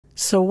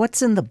So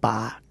what's in the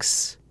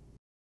box?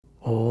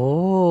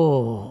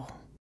 Oh.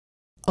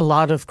 A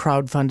lot of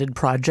crowdfunded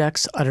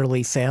projects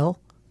utterly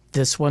fail.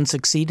 This one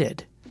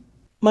succeeded.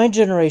 My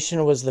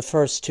generation was the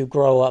first to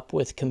grow up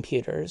with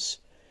computers.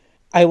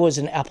 I was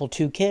an Apple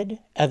II kid.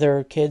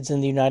 Other kids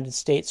in the United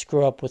States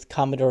grew up with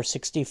Commodore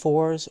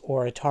 64s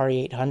or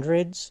Atari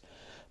 800s.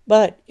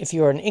 But if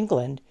you're in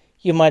England,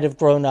 you might have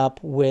grown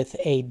up with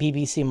a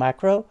BBC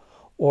Micro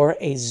or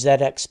a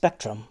ZX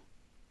Spectrum.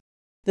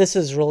 This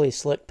is really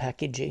slick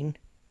packaging.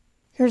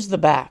 Here's the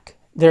back.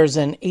 There's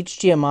an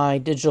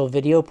HDMI digital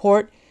video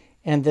port,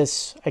 and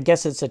this, I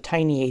guess it's a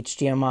tiny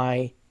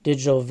HDMI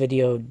digital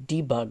video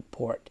debug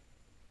port.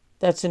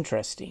 That's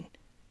interesting.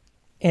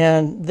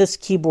 And this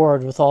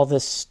keyboard with all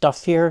this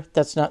stuff here,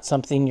 that's not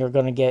something you're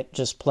going to get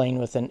just playing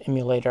with an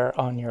emulator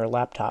on your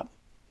laptop.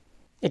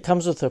 It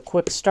comes with a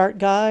quick start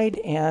guide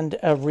and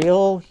a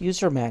real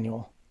user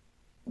manual.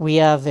 We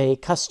have a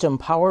custom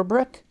power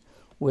brick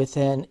with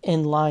an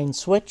inline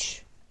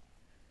switch,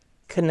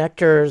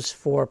 connectors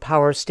for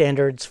power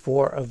standards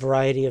for a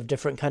variety of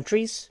different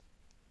countries.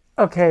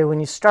 Okay, when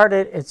you start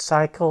it, it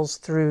cycles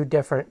through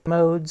different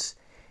modes,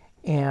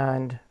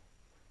 and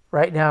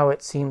right now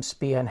it seems to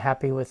be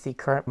unhappy with the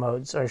current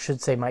modes, or I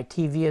should say my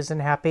TV isn't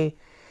happy,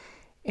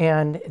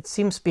 and it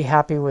seems to be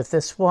happy with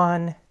this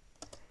one.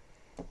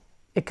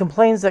 It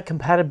complains that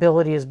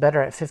compatibility is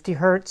better at 50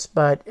 Hertz,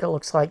 but it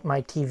looks like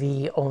my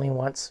TV only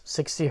wants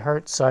 60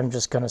 Hertz, so I'm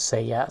just going to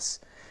say yes.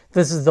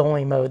 This is the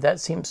only mode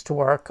that seems to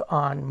work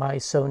on my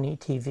Sony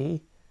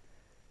TV.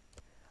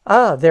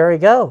 Ah, there we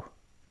go.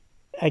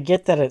 I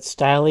get that it's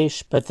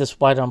stylish, but this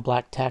white on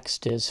black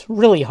text is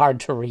really hard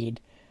to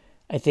read.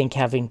 I think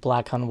having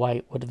black on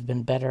white would have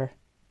been better.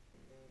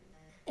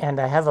 And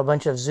I have a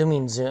bunch of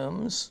zooming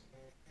zooms.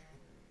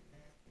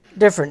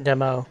 Different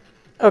demo.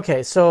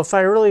 Okay, so if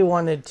I really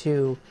wanted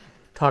to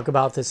talk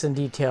about this in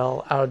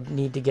detail, I would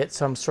need to get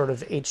some sort of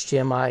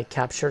HDMI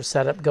capture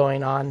setup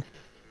going on.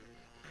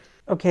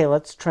 Okay,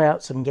 let's try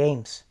out some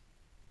games.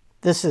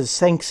 This is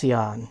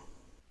Sanxion.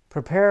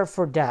 Prepare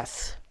for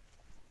death.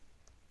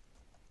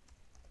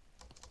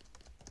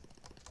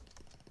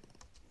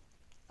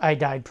 I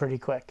died pretty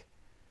quick.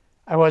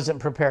 I wasn't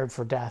prepared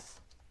for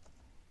death.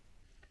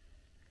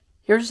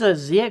 Here's a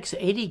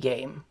ZX80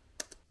 game.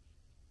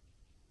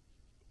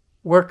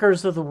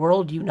 Workers of the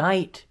World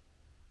Unite.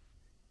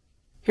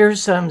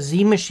 Here's some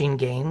Z-Machine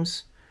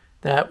games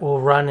that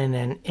will run in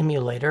an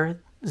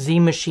emulator.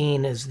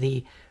 Z-Machine is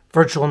the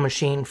virtual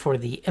machine for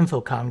the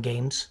Infocom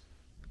games.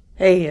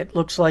 Hey, it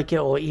looks like it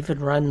will even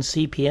run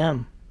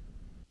CPM.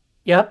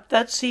 Yep,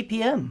 that's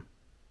CPM.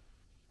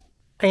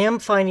 I am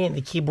finding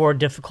the keyboard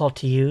difficult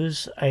to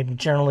use. I'm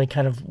generally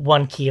kind of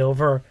one key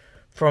over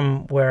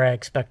from where I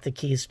expect the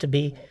keys to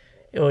be.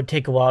 It would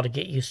take a while to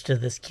get used to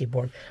this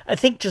keyboard. I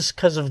think just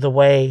because of the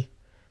way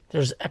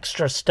there's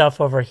extra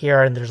stuff over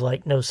here and there's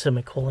like no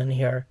semicolon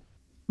here.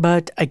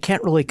 But I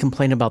can't really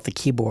complain about the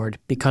keyboard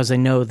because I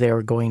know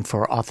they're going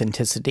for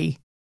authenticity.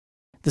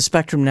 The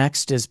Spectrum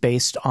Next is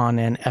based on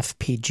an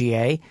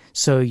FPGA,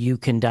 so you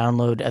can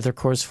download other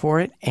cores for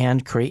it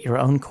and create your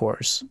own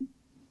cores.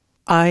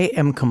 I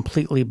am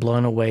completely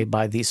blown away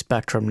by the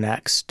Spectrum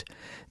Next.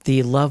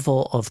 The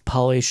level of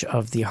polish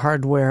of the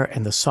hardware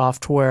and the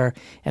software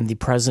and the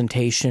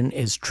presentation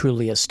is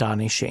truly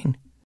astonishing.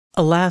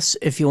 Alas,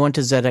 if you want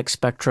a ZX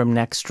Spectrum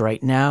Next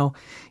right now,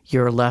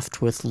 you're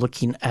left with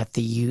looking at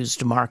the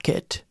used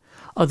market.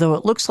 Although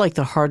it looks like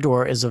the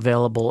hardware is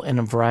available in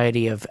a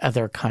variety of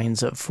other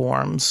kinds of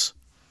forms.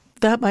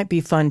 That might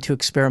be fun to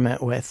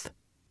experiment with.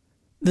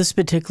 This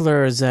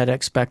particular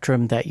ZX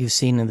Spectrum that you've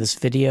seen in this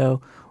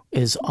video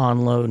is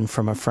on loan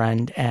from a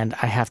friend, and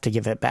I have to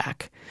give it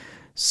back.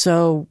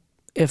 So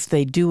if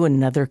they do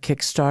another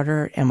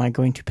Kickstarter, am I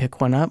going to pick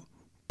one up?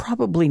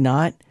 Probably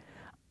not.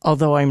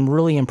 Although I'm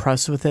really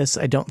impressed with this,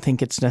 I don't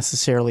think it's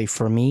necessarily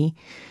for me.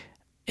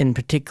 In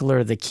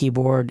particular, the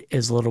keyboard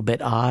is a little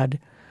bit odd.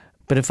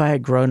 But if I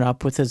had grown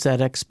up with a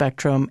ZX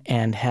Spectrum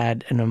and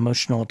had an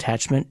emotional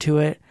attachment to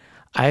it,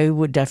 I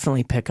would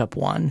definitely pick up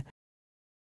one.